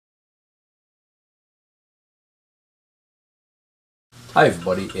Hi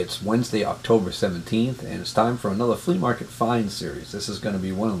everybody, it's Wednesday, October 17th, and it's time for another Flea Market Find series. This is going to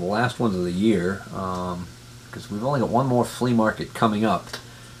be one of the last ones of the year, because we've only got one more flea market coming up,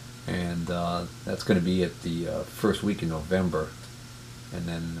 and that's going to be at the first week in November, and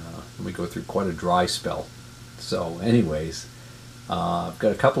then we go through quite a dry spell. So anyways, I've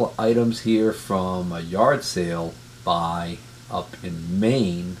got a couple of items here from a yard sale buy up in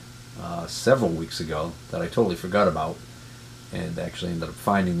Maine several weeks ago that I totally forgot about, and actually ended up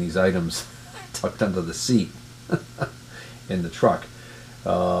finding these items tucked under the seat in the truck.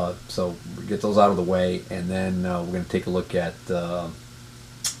 So we get those out of the way, and then we're going to take a look at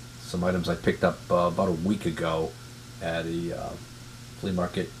some items I picked up about a week ago at a flea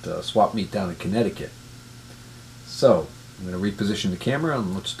market swap meet down in Connecticut. So I'm going to reposition the camera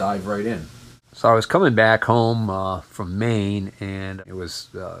and let's dive right in. So I was coming back home from Maine, and it was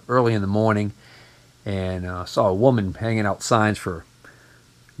early in the morning, and saw a woman hanging out signs for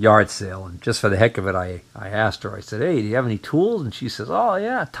yard sale. And just for the heck of it, I asked her, I said, "Hey, do you have any tools?" And she says, "Oh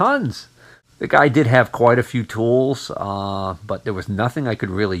yeah, tons." The guy did have quite a few tools, but there was nothing I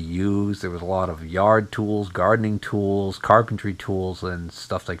could really use. There was a lot of yard tools, gardening tools, carpentry tools, and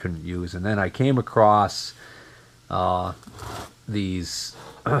stuff I couldn't use. And then I came across these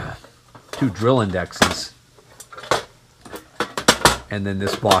two drill indexes, and then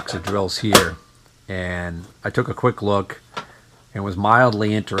this box of drills here. And I took a quick look and was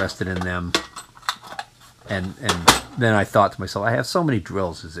mildly interested in them. And then I thought to myself, I have so many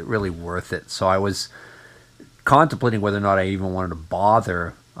drills, is it really worth it? So I was contemplating whether or not I even wanted to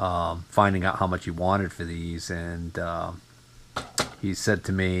bother finding out how much he wanted for these. And he said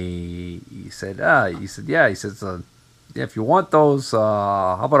to me, yeah, if you want those,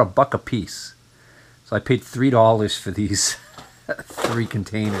 how about $1 a piece? So I paid $3 for these 3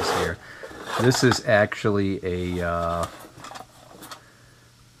 containers here. This is actually a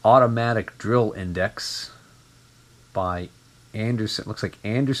automatic drill index by Anderson. Looks like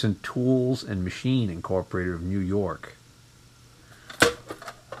Anderson Tools and Machine Incorporated of New York.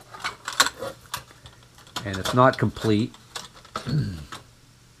 And it's not complete,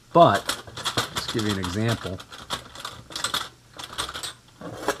 but let's give you an example.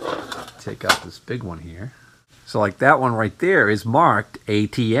 Take out this big one here. So like that one right there is marked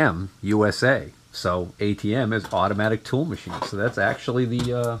ATM USA. So ATM is automatic tool machine. So that's actually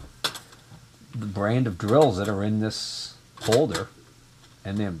the brand of drills that are in this folder.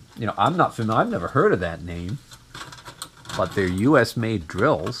 And then, you know, I'm not familiar, I've never heard of that name, but they're US made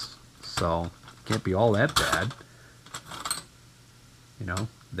drills, so can't be all that bad. You know,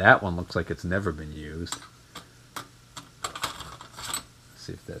 that one looks like it's never been used. Let's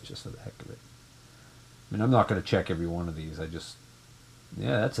see if that's just for the heck of it. I mean, I'm not going to check every one of these.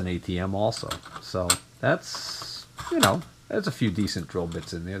 Yeah, that's an ATM also. So that's, you know, there's a few decent drill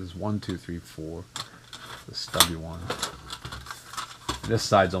bits in there. There's 1, 2, 3, 4. The stubby one. This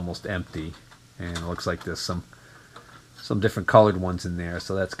side's almost empty, and it looks like there's some different colored ones in there.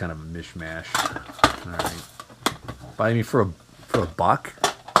 So that's kind of a mishmash. All right, but I mean, for a buck,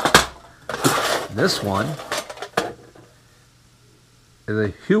 this one is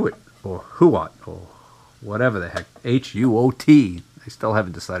a Hewitt or Huot or whatever the heck, H-U-O-T. I still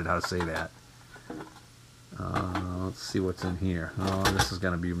haven't decided how to say that. Let's see what's in here. Oh, this is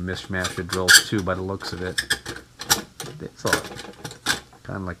going to be a mishmash of drills too by the looks of it. It's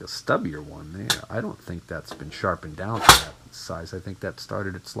kind of like a stubbier one there. I don't think that's been sharpened down to that size. I think that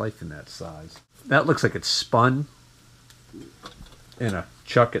started its life in that size. That looks like it's spun in a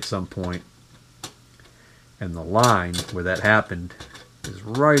chuck at some point. And the line where that happened is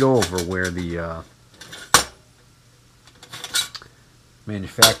right over where the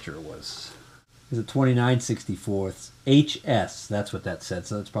manufacturer was. Is it 2964? HS, that's what that said.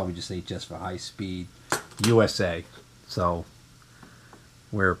 So that's probably just HS for high speed. USA. So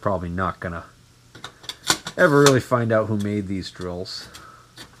we're probably not gonna ever really find out who made these drills.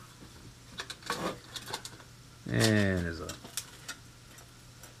 And there's a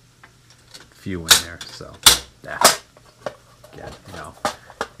few in there, so yeah, you know.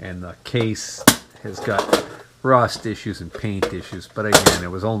 And the case has got rust issues and paint issues, but again,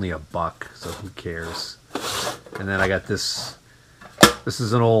 it was only $1, so who cares? And then I got this. This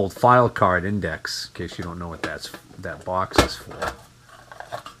is an old file card index, in case you don't know what that box is for.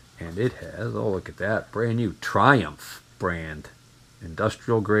 And it has, oh look at that, brand new Triumph brand,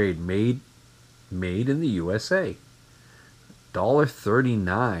 industrial grade, made in the USA.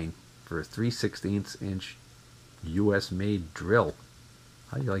 $1.39 for a 3/16 inch US made drill.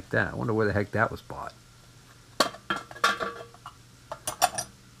 How do you like that? I wonder where the heck that was bought.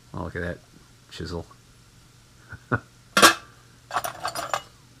 Oh, look at that chisel.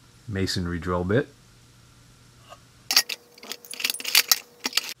 masonry drill bit.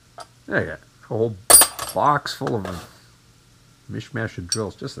 There you go. A whole box full of a mishmash of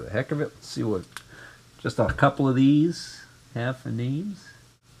drills. Just for the heck of it. Let's see what just a couple of these have for names.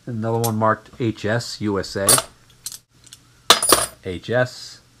 Another one marked HS USA.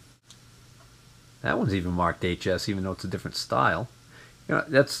 HS. That one's even marked HS, even though it's a different style. You know,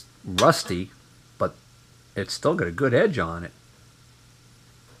 that's rusty, but it's still got a good edge on it.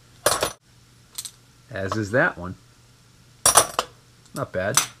 As is that one. Not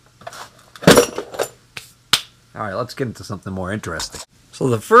bad. Alright, let's get into something more interesting. So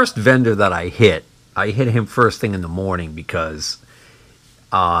the first vendor that I hit him first thing in the morning because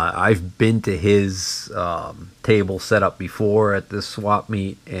I've been to his table set up before at this swap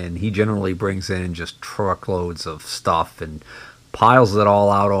meet, and he generally brings in just truckloads of stuff and piles it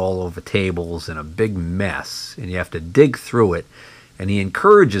all out all over tables in a big mess, and you have to dig through it. And he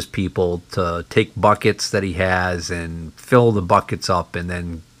encourages people to take buckets that he has and fill the buckets up, and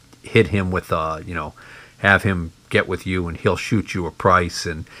then hit him with you know, have him get with you and he'll shoot you a price.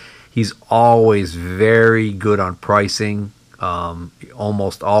 And he's always very good on pricing.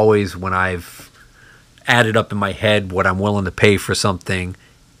 Almost always when I've added up in my head what I'm willing to pay for something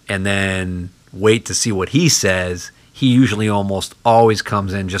and then wait to see what he says, he usually almost always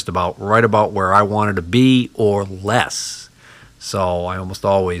comes in just about right about where I wanted to be or less. So I almost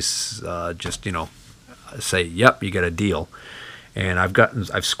always just, you know, say, yep, you got a deal. And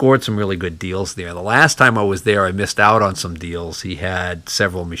I've scored some really good deals there. The last time I was there, I missed out on some deals. He had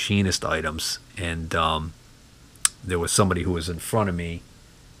several machinist items, and there was somebody who was in front of me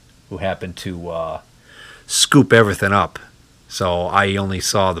who happened to scoop everything up. So I only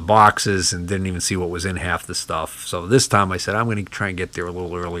saw the boxes and didn't even see what was in half the stuff. So this time I said, I'm going to try and get there a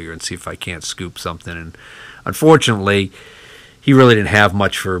little earlier and see if I can't scoop something. And unfortunately, he really didn't have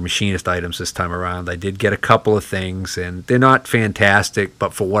much for machinist items this time around. I did get a couple of things, and they're not fantastic,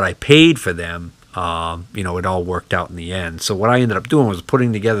 but for what I paid for them, you know, it all worked out in the end. So what I ended up doing was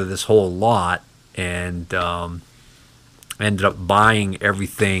putting together this whole lot, and ended up buying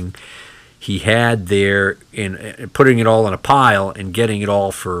everything he had there, and putting it all in a pile and getting it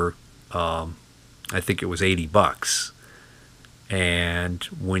all for, I think it was $80. And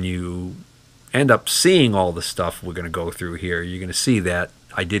when you end up seeing all the stuff we're going to go through here, you're going to see that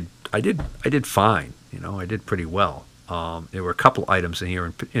I did fine. You know, I did pretty well. There were a couple items in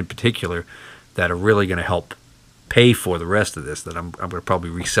here in particular that are really going to help pay for the rest of this, that I'm going to probably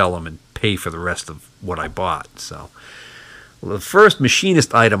resell them and pay for the rest of what I bought. So well, the first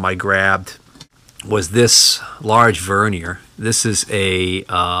machinist item I grabbed was this large vernier. This is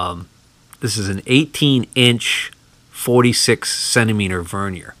an 18-inch 46-centimeter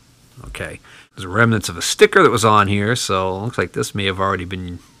vernier. Okay. There's remnants of a sticker that was on here, so it looks like this may have already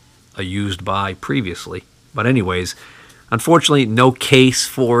been a used buy previously. But anyways, unfortunately, no case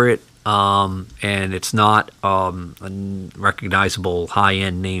for it, and it's not a recognizable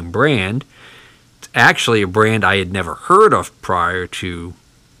high-end name brand. It's actually a brand I had never heard of prior to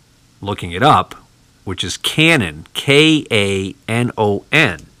looking it up, which is Canon, K-A-N-O-N.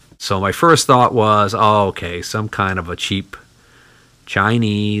 So my first thought was, oh, okay, some kind of a cheap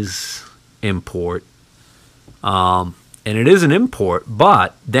Chinese import, and it is an import,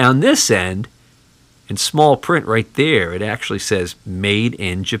 but down this end in small print right there it actually says made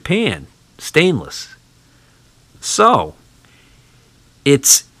in Japan, stainless. So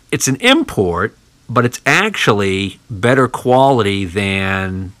it's an import, but it's actually better quality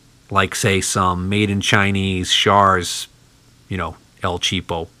than, like, say, some made in Chinese Char's, you know, El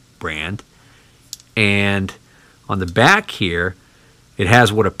Cheapo brand. And on the back here it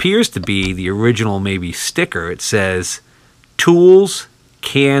has what appears to be the original maybe sticker. It says Tools,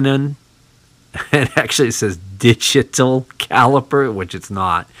 Canon, and actually it says Digital Caliper, which it's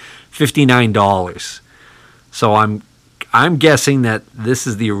not, $59. So I'm guessing that this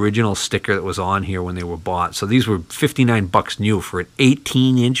is the original sticker that was on here when they were bought. So these were $59 new for an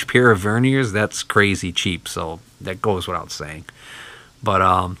 18-inch pair of verniers. That's crazy cheap, so that goes without saying.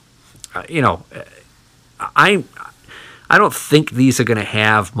 But you know, I don't think these are going to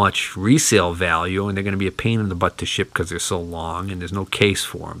have much resale value, and they're going to be a pain in the butt to ship because they're so long and there's no case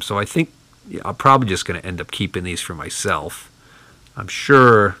for them. So I think I'm probably just going to end up keeping these for myself. I'm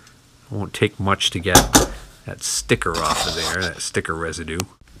sure it won't take much to get that sticker off of there, that sticker residue.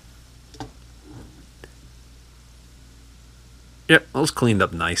 Yep, those cleaned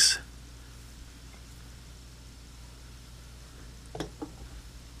up nice.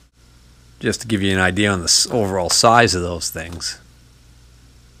 Just to give you an idea on the overall size of those things.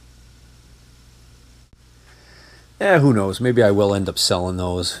 Yeah, who knows? Maybe I will end up selling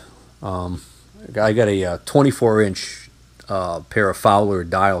those I got a 24-inch pair of Fowler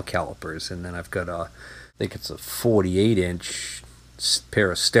dial calipers, and then I've got I think it's a 48-inch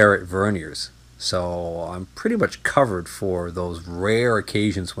pair of Starrett verniers. So I'm pretty much covered for those rare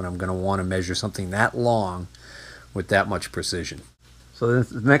occasions when I'm going to want to measure something that long with that much precision. So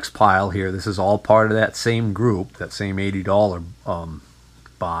the next pile here, this is all part of that same group, that same $80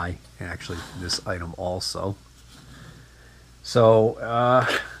 buy, and actually this item also. So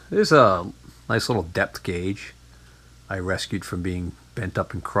there's a nice little depth gauge I rescued from being bent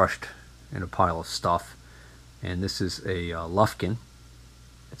up and crushed in a pile of stuff. And this is a Lufkin.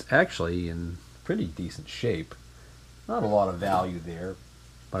 It's actually in pretty decent shape. Not a lot of value there,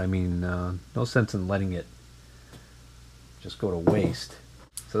 but I mean, no sense in letting it just go to waste.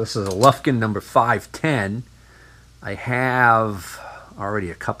 So this is a Lufkin number 510. I have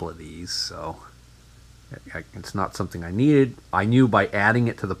already a couple of these, so it's not something I needed. I knew by adding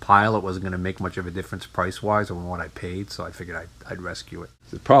it to the pile it wasn't going to make much of a difference price-wise on what I paid, so I figured I'd rescue it.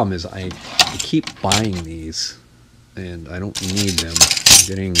 The problem is I keep buying these, and I don't need them. I'm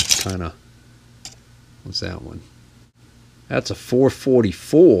getting kind of... What's that one? That's a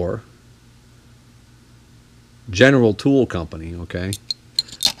 444 General Tool Company, okay?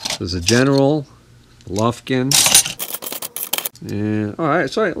 There's a General, Lufkin. Yeah, alright,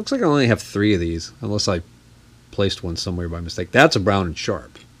 so it looks like I only have 3 of these, unless I placed one somewhere by mistake. That's a Brown and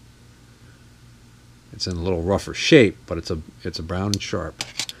Sharp. It's in a little rougher shape, but it's a Brown and Sharp.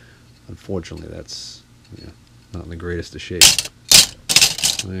 Unfortunately, that's not in the greatest of shape.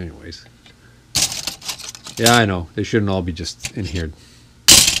 Anyways. Yeah, I know. They shouldn't all be just in here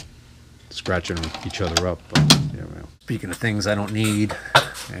scratching each other up. But, yeah, well. Speaking of things I don't need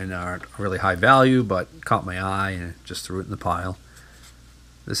and aren't really high value, but caught my eye and just threw it in the pile.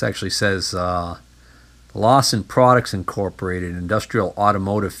 This actually says Lawson Products Incorporated, Industrial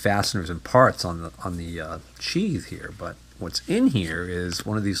Automotive Fasteners and Parts on the sheath here. But what's in here is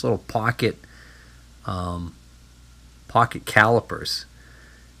one of these little pocket calipers,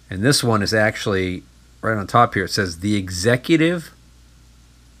 and this one is actually right on top here. It says the Executive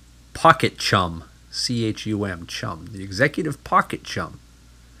Pocket Chum, C-H-U-M, Chum, the Executive Pocket Chum.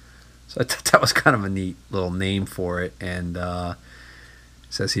 So I thought that was kind of a neat little name for it. And it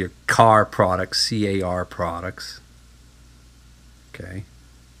says here CAR products, C-A-R products. Okay.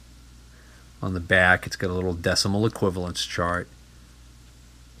 On the back, it's got a little decimal equivalence chart.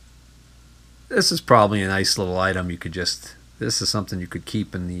 This is probably a nice little item. You could just, this is something you could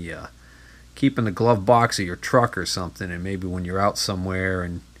keep in the glove box of your truck or something, and maybe when you're out somewhere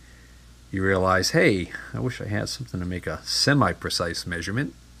and you realize, hey, I wish I had something to make a semi-precise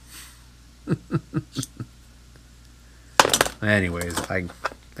measurement. Anyways, I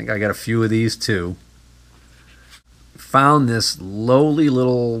think I got a few of these too. Found this lowly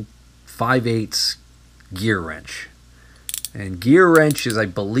little 5/8 gear wrench. And gear wrench is, I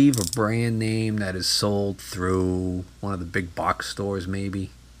believe, a brand name that is sold through one of the big box stores, maybe.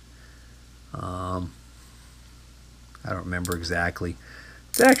 I don't remember exactly.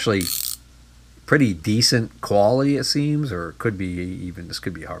 It's actually pretty decent quality, it seems, or it could be even, this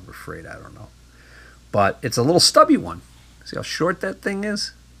could be Harbor Freight, I don't know. But it's a little stubby one. See how short that thing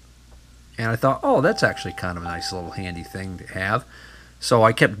is? And I thought, oh, that's actually kind of a nice little handy thing to have. So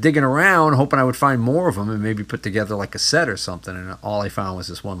I kept digging around, hoping I would find more of them and maybe put together like a set or something. And all I found was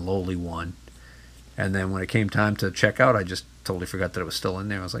this one lowly one. And then when it came time to check out, I just totally forgot that it was still in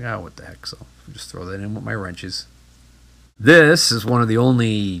there. I was like, oh, what the heck? So I'll just throw that in with my wrenches. This is one of the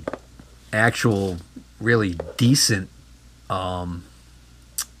only actual really decent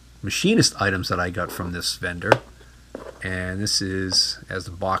machinist items that I got from this vendor. And this is, as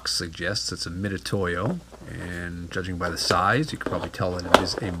the box suggests, it's a Mitutoyo, and judging by the size, you can probably tell that it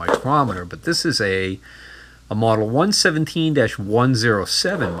is a micrometer. But this is a model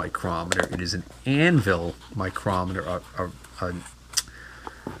 117-107 micrometer. It is an anvil micrometer. I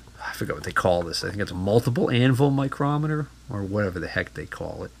forget what they call this. I think it's a multiple anvil micrometer, or whatever the heck they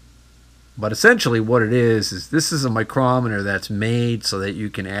call it. But essentially what it is this is a micrometer that's made so that you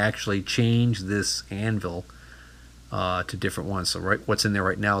can actually change this anvil to different ones. So what's in there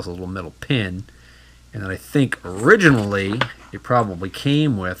right now is a little metal pin. And then I think originally it probably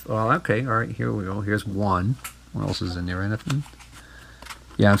came with, oh, okay, all right, here we go. Here's one. What else is in there? Anything?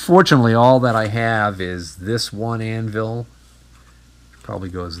 Yeah, unfortunately, all that I have is this one anvil. Probably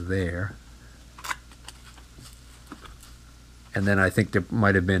goes there. And then I think there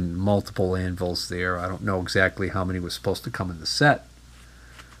might have been multiple anvils there. I don't know exactly how many was supposed to come in the set.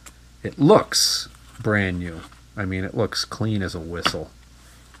 It looks brand new. I mean, it looks clean as a whistle.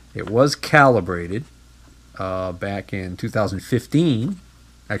 It was calibrated back in 2015.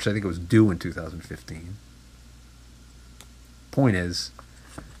 Actually, I think it was due in 2015. Point is,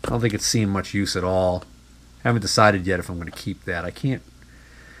 I don't think it's seen much use at all. Haven't decided yet if I'm going to keep that. I can't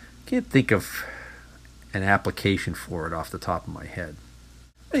think of an application for it off the top of my head.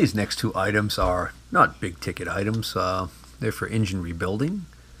 These next two items are not big ticket items. They're for engine rebuilding.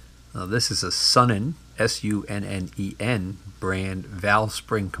 This is a Sunnen, S-U-N-N-E-N brand valve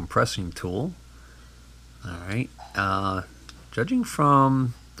spring compressing tool. All right. Judging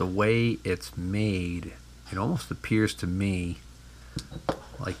from the way it's made, it almost appears to me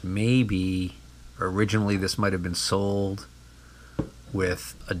like maybe originally this might have been sold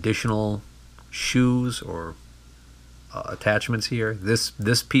with additional shoes or attachments here.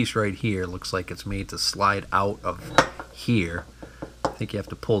 This piece right here looks like it's made to slide out of here. I think you have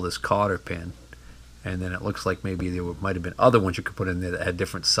to pull this cotter pin, and then it looks like maybe there might have been other ones you could put in there that had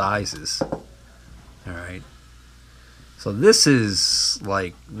different sizes. All right. So this is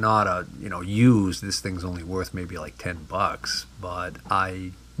like not a, used. This thing's only worth maybe like $10, but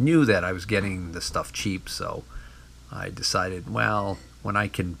I knew that I was getting the stuff cheap, so I decided, well, when I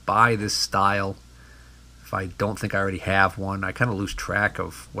can buy this style, if I don't think I already have one, I kind of lose track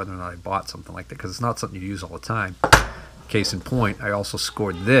of whether or not I bought something like that because it's not something you use all the time. Case in point, I also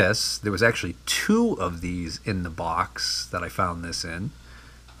scored this. There was actually 2 of these in the box that I found this in.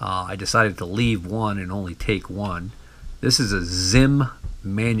 I decided to leave one and only take one. This is a Zim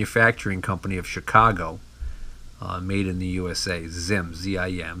manufacturing company of Chicago, made in the USA. Zim,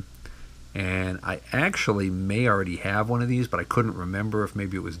 Z-I-M. And I actually may already have one of these, but I couldn't remember if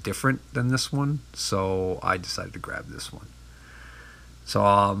maybe it was different than this one, so I decided to grab this one. So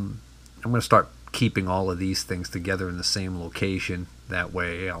I'm going to start keeping all of these things together in the same location. That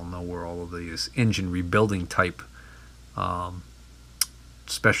way I'll know where all of these engine rebuilding type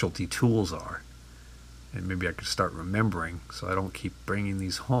specialty tools are. And maybe I could start remembering so I don't keep bringing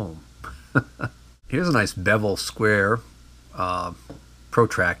these home. Here's a nice bevel square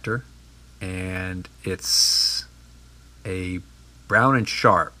protractor, and it's a Brown and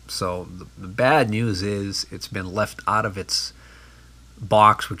Sharp. So the bad news is it's been left out of its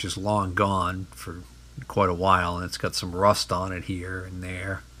box, which is long gone for quite a while, and it's got some rust on it here and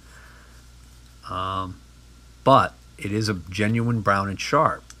there. But it is a genuine Brown and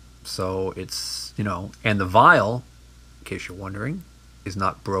Sharp. So it's, and the vial, in case you're wondering, is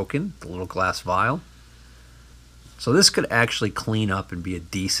not broken, the little glass vial. So this could actually clean up and be a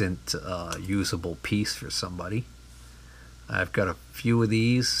decent, usable piece for somebody. I've got a few of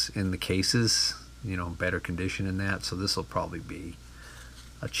these in the cases, better condition in that. So this will probably be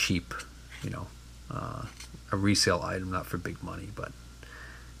a cheap, a resale item, not for big money. But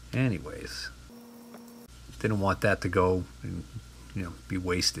anyways, didn't want that to go and, be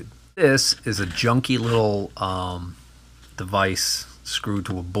wasted. This is a junky little device screwed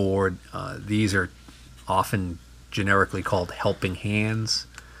to a board. These are often generically called helping hands.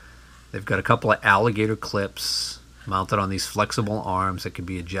 They've got a couple of alligator clips mounted on these flexible arms that can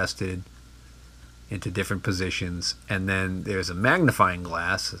be adjusted into different positions, and then there's a magnifying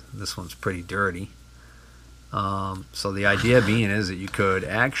glass. This one's pretty dirty. So the idea being is that you could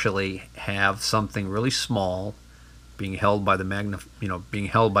actually have something really small being held by the being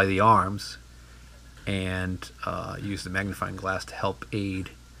held by the arms, and use the magnifying glass to help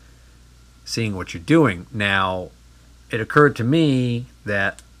aid seeing what you're doing. Now, it occurred to me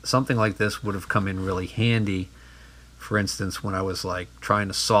that something like this would have come in really handy, for instance, when I was like trying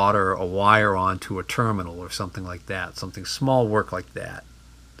to solder a wire onto a terminal or something like that, something small work like that.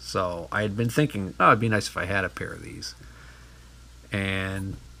 So I had been thinking, oh, it'd be nice if I had a pair of these.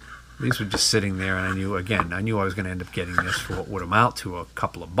 And these were just sitting there, and I knew I was going to end up getting this for what would amount to a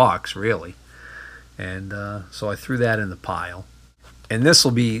couple of bucks, really. And so I threw that in the pile. And this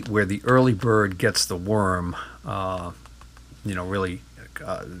will be where the early bird gets the worm. Really,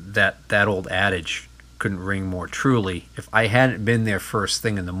 that old adage couldn't ring more truly. If I hadn't been there first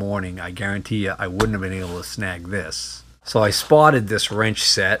thing in the morning, I guarantee you I wouldn't have been able to snag this. So I spotted this wrench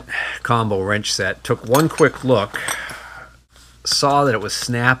set, combo wrench set, took one quick look, saw that it was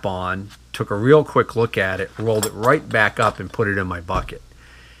snap-on, took a real quick look at it, rolled it right back up and put it in my bucket.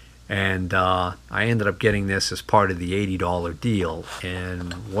 And I ended up getting this as part of the $80 deal.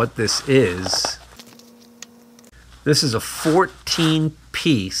 And what this is a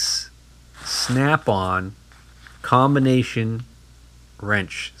 14-piece snap-on combination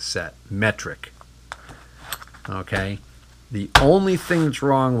wrench set, metric. Okay, the only thing that's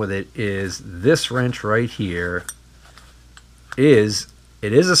wrong with it is this wrench right here is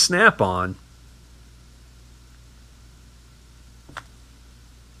a snap-on,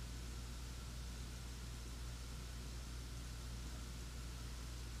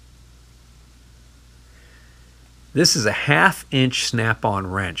 This is a 1/2 inch snap-on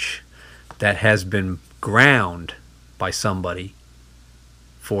wrench that has been ground by somebody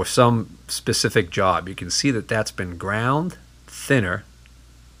for some specific job. You can see that that's been ground thinner,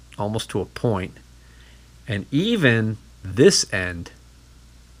 almost to a point, and even this end,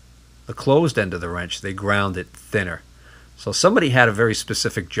 the closed end of the wrench, they ground it thinner. So somebody had a very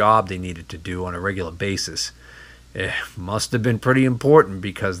specific job they needed to do on a regular basis. It must have been pretty important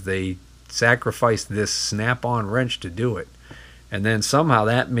because they sacrificed this snap-on wrench to do it. And then somehow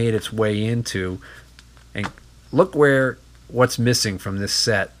that made its way into, and look what's missing from this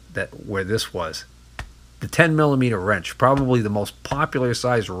set, where this was. The 10mm wrench, probably the most popular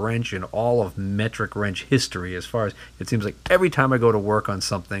size wrench in all of metric wrench history. As far as it seems like every time I go to work on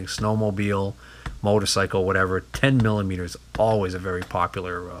something, snowmobile, motorcycle, whatever, 10mm is always a very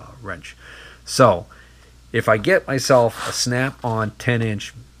popular wrench. So if I get myself a snap-on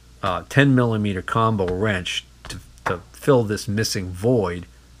 10mm combo wrench to fill this missing void,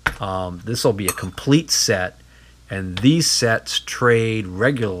 this will be a complete set. And these sets trade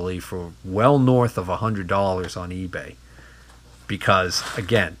regularly for well north of $100 on eBay. Because,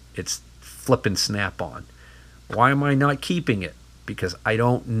 again, it's flipping snap-on. Why am I not keeping it? Because I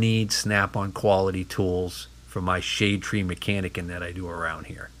don't need snap-on quality tools for my shade tree mechanicing that I do around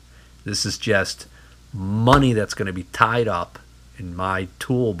here. This is just money that's going to be tied up in my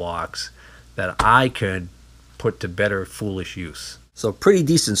toolbox that I could put to better foolish use. So pretty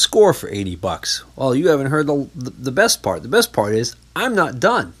decent score for 80 bucks. Well, you haven't heard the best part. The best part is I'm not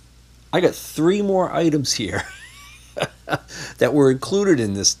done. I got 3 more items here that were included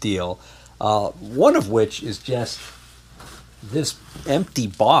in this deal. One of which is just this empty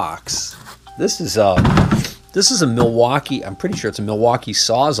box. This is a Milwaukee. I'm pretty sure it's a Milwaukee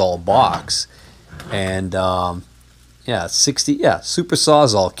Sawzall box, and yeah, Super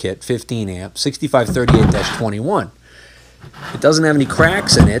Sawzall kit, 15 amp, 6538-21. It doesn't have any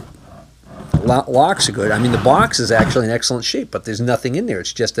cracks in it. Locks are good. I mean, the box is actually in excellent shape, but there's nothing in there.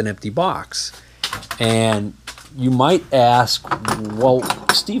 It's just an empty box. And you might ask, well,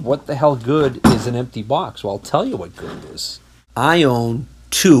 Steve, what the hell good is an empty box? Well, I'll tell you what good is. I own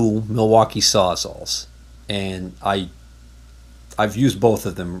 2 Milwaukee Sawzalls, and I've used both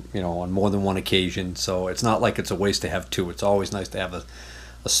of them, on more than one occasion, so it's not like it's a waste to have 2. It's always nice to have a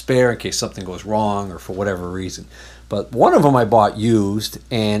spare in case something goes wrong or for whatever reason. But one of them I bought used,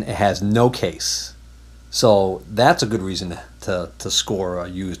 and it has no case. So that's a good reason to score a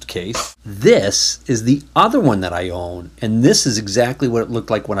used case. This is the other one that I own, and this is exactly what it looked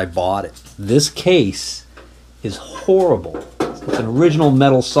like when I bought it. This case is horrible. It's an original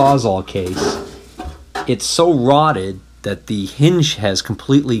metal Sawzall case. It's so rotted that the hinge has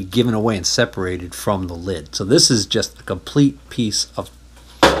completely given away and separated from the lid. So this is just a complete piece of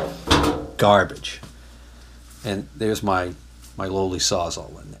garbage. And there's my lowly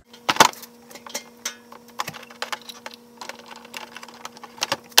Sawzall in there.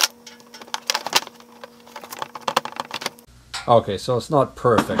 Okay, so it's not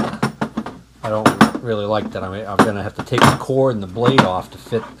perfect. I don't really like that. I'm going to have to take the cord and the blade off to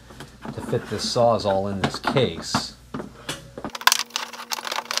fit this Sawzall in this case.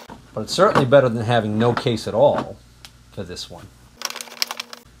 But it's certainly better than having no case at all for this one.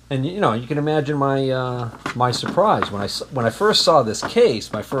 And you can imagine my surprise when I first saw this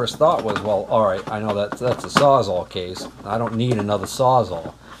case. My first thought was, well, all right, I know that's a Sawzall case. I don't need another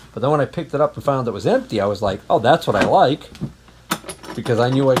Sawzall. But then when I picked it up and found it was empty, I was like, oh, that's what I like, because I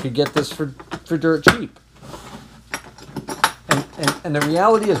knew I could get this for dirt cheap. And the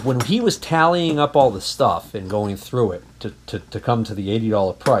reality is, when he was tallying up all the stuff and going through it to come to the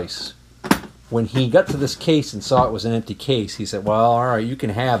 $80 price, when he got to this case and saw it was an empty case, he said, well, all right, you can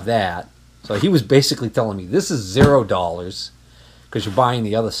have that. So he was basically telling me, this is $0 because you're buying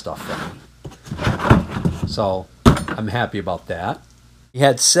the other stuff from me. So I'm happy about that. He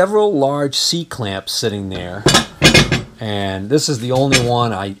had several large C-clamps sitting there, and this is the only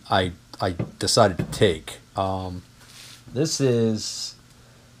one I decided to take. This is,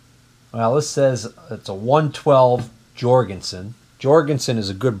 well, this says it's a 112 Jorgensen. Jorgensen is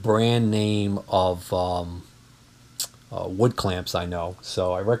a good brand name of wood clamps, I know,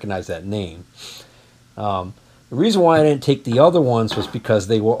 so I recognize that name. The reason why I didn't take the other ones was because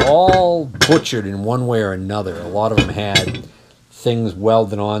they were all butchered in one way or another. A lot of them had things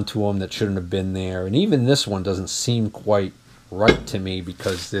welded onto them that shouldn't have been there, and even this one doesn't seem quite right to me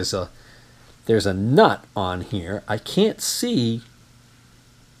because there's a nut on here. I can't see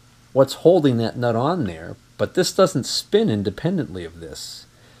what's holding that nut on there, but this doesn't spin independently of this.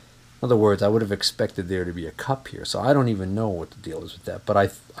 In other words, I would have expected there to be a cup here. So I don't even know what the deal is with that.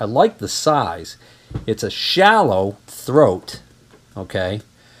 But I like the size. It's a shallow throat, okay,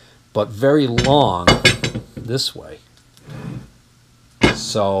 but very long this way.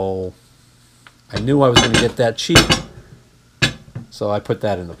 So I knew I was going to get that cheap. So I put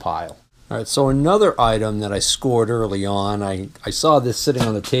that in the pile. All right, so another item that I scored early on, I saw this sitting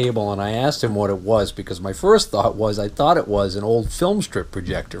on the table and I asked him what it was, because my first thought was I thought it was an old film strip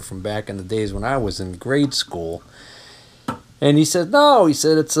projector from back in the days when I was in grade school. And he said, no, he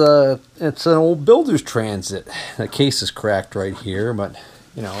said it's an old builder's transit. The case is cracked right here, but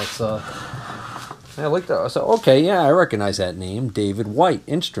you know, it's I like that. I said, okay, yeah, I recognize that name, David White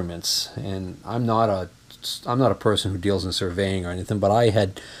Instruments. And I'm not a person who deals in surveying or anything, but I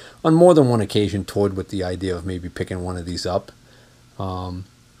had on more than one occasion toyed with the idea of maybe picking one of these up. You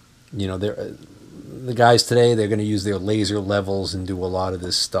know, the guys today, they're going to use their laser levels and do a lot of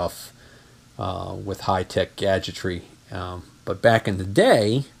this stuff with high-tech gadgetry. But back in the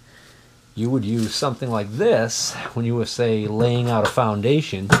day, you would use something like this when you were, say, laying out a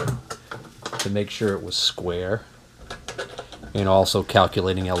foundation to make sure it was square, and also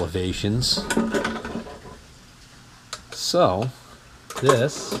calculating elevations. So,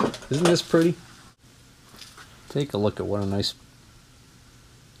 isn't this pretty? Take a look at what a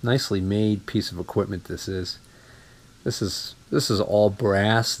nicely made piece of equipment this is. This is all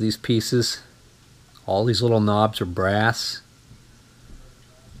brass, these pieces. All these little knobs are brass.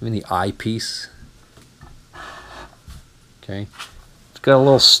 Even the eyepiece. Okay. It's got a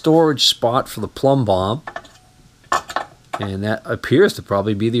little storage spot for the plumb bob. And that appears to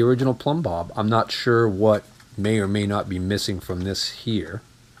probably be the original plumb bob. I'm not sure what may or may not be missing from this here.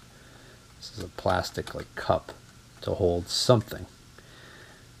 This is a plastic like cup to hold something.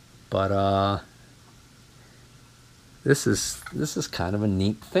 But this is kind of a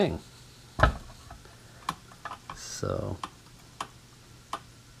neat thing. So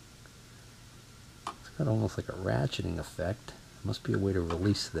it's got almost like a ratcheting effect. Must be a way to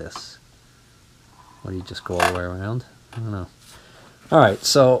release this. Or do you just go all the way around? I don't know. Alright,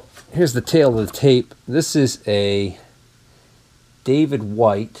 so here's the tail of the tape. This is a David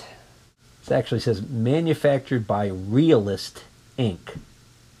White. It actually says manufactured by Realist Inc.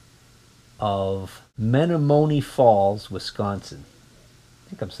 of Menomonee Falls, Wisconsin. I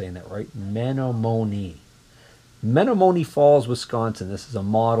think I'm saying that right. Menomonee Falls, Wisconsin. This is a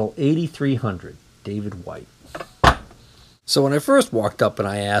model 8300, David White. So when I first walked up and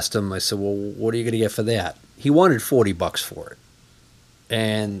I asked him, I said, well, what are you going to get for that? He wanted $40 for it.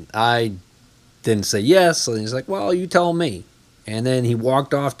 And I didn't say yes. And he's like, well, you tell me. And then he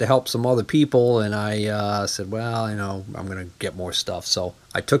walked off to help some other people. And I said, well, you know, I'm going to get more stuff. So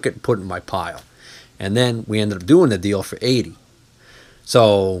I took it and put it in my pile. And then we ended up doing the deal for $80.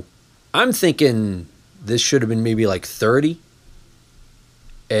 So I'm thinking this should have been maybe like $30.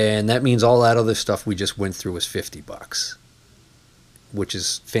 And that means all that other stuff we just went through was $50. Which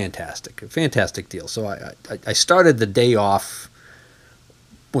is fantastic. A fantastic deal. So I started the day off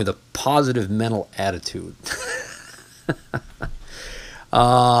with a positive mental attitude.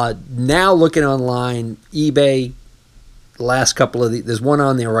 Now looking online, eBay, the last couple of there's one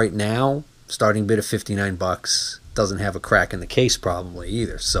on there right now, starting bid of $59. Doesn't have a crack in the case probably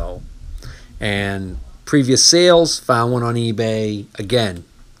either. So, and previous sales, found one on eBay. Again,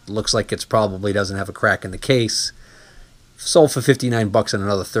 looks like it's probably doesn't have a crack in the case. Sold for $59 and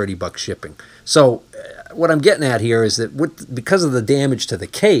another $30 shipping. So what I'm getting at here is that because of the damage to the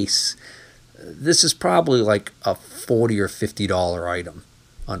case, this is probably like a $40 or $50 item.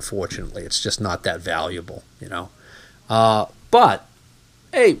 Unfortunately, it's just not that valuable, you know. But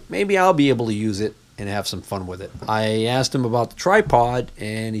hey, maybe I'll be able to use it and have some fun with it. I asked him about the tripod,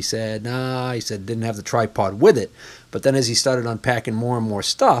 and he said, nah, he said didn't have the tripod with it. But then as he started unpacking more and more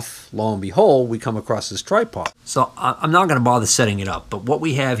stuff, lo and behold, we come across this tripod. So I'm not going to bother setting it up, but what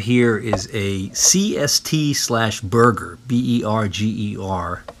we have here is a CST/Berger,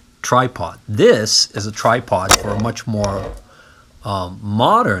 B-E-R-G-E-R, tripod. This is a tripod for a much more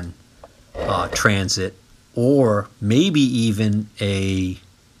modern transit, or maybe even a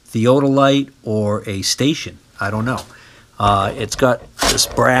theodolite or a station. I don't know. It's got this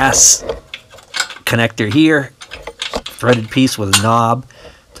brass connector here, threaded piece with a knob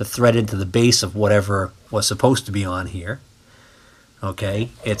to thread into the base of whatever was supposed to be on here. Okay,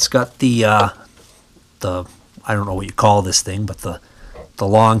 it's got the I don't know what you call this thing, but the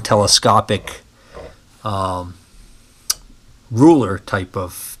long telescopic ruler type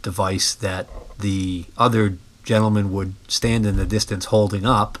of device that the other gentleman would stand in the distance holding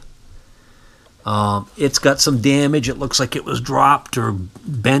up. It's got some damage. It looks like it was dropped or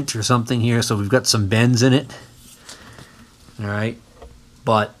bent or something here, so we've got some bends in it. All right,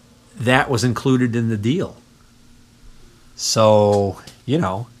 but that was included in the deal. So, you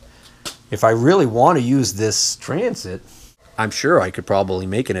know, if I really want to use this transit, I'm sure I could probably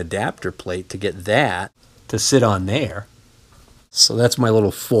make an adapter plate to get that to sit on there. So that's my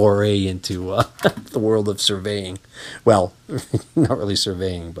little foray into the world of surveying. Well, not really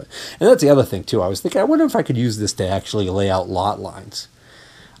surveying, but... And that's the other thing, too. I was thinking, I wonder if I could use this to actually lay out lot lines.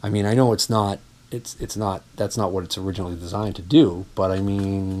 I mean, I know it's not... It's not... That's not what it's originally designed to do, but I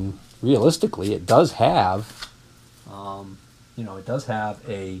mean, realistically, it does have... you know, it does have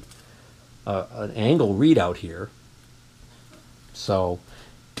an angle readout here. So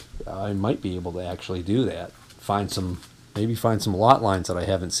I might be able to actually do that. Maybe find some lot lines that I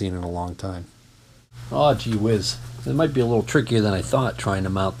haven't seen in a long time. Oh, gee whiz. It might be a little trickier than I thought trying to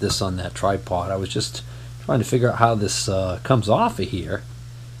mount this on that tripod. I was just trying to figure out how this comes off of here.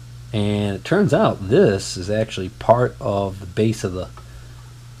 And it turns out this is actually part of the base of the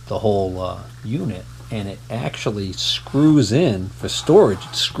whole unit. And it actually screws in for storage.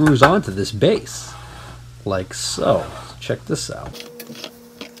 It screws onto this base. Like so. Check this out.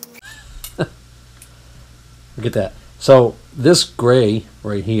 Look at that. So this gray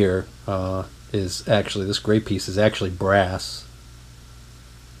right here is actually, this gray piece is actually brass.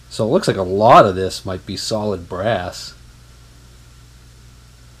 So it looks like a lot of this might be solid brass.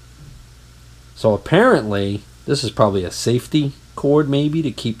 So apparently this is probably a safety cord maybe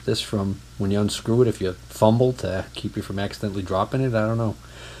to keep this from, when you unscrew it, if you fumble, to keep you from accidentally dropping it. I don't know.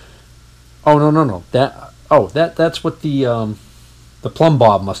 Oh, no. That's what the plumb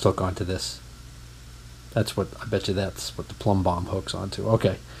bob must hook onto this. That's what, I bet you that's what the plumb bob hooks onto.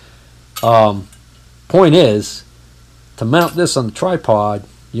 Okay. Point is, to mount this on the tripod,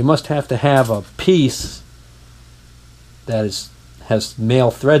 you must have to have a piece that has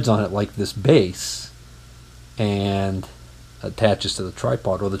male threads on it like this base and attaches to the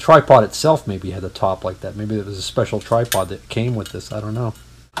tripod. Or the tripod itself maybe had a top like that. Maybe there was a special tripod that came with this. I don't know.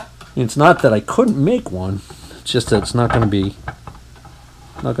 It's not that I couldn't make one. It's just that it's not going to be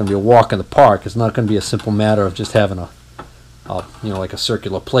a walk in the park. It's not going to be a simple matter of just having a like a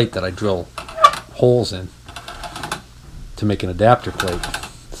circular plate that I drill holes in to make an adapter plate.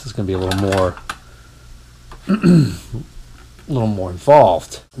 This is going to be a little more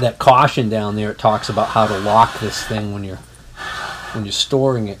involved. That caution down there, it talks about how to lock this thing when you're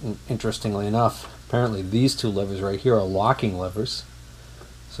storing it. And interestingly enough, apparently these two levers right here are locking levers.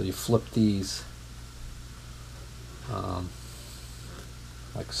 So you flip these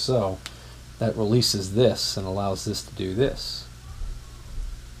like so. That releases this and allows this to do this.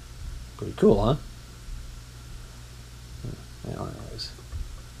 Pretty cool, huh? Yeah, anyways.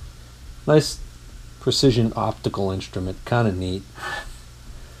 Nice precision optical instrument. Kind of neat.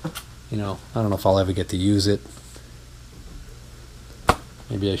 You know, I don't know if I'll ever get to use it.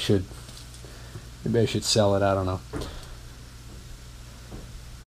 Maybe I should sell it. I don't know.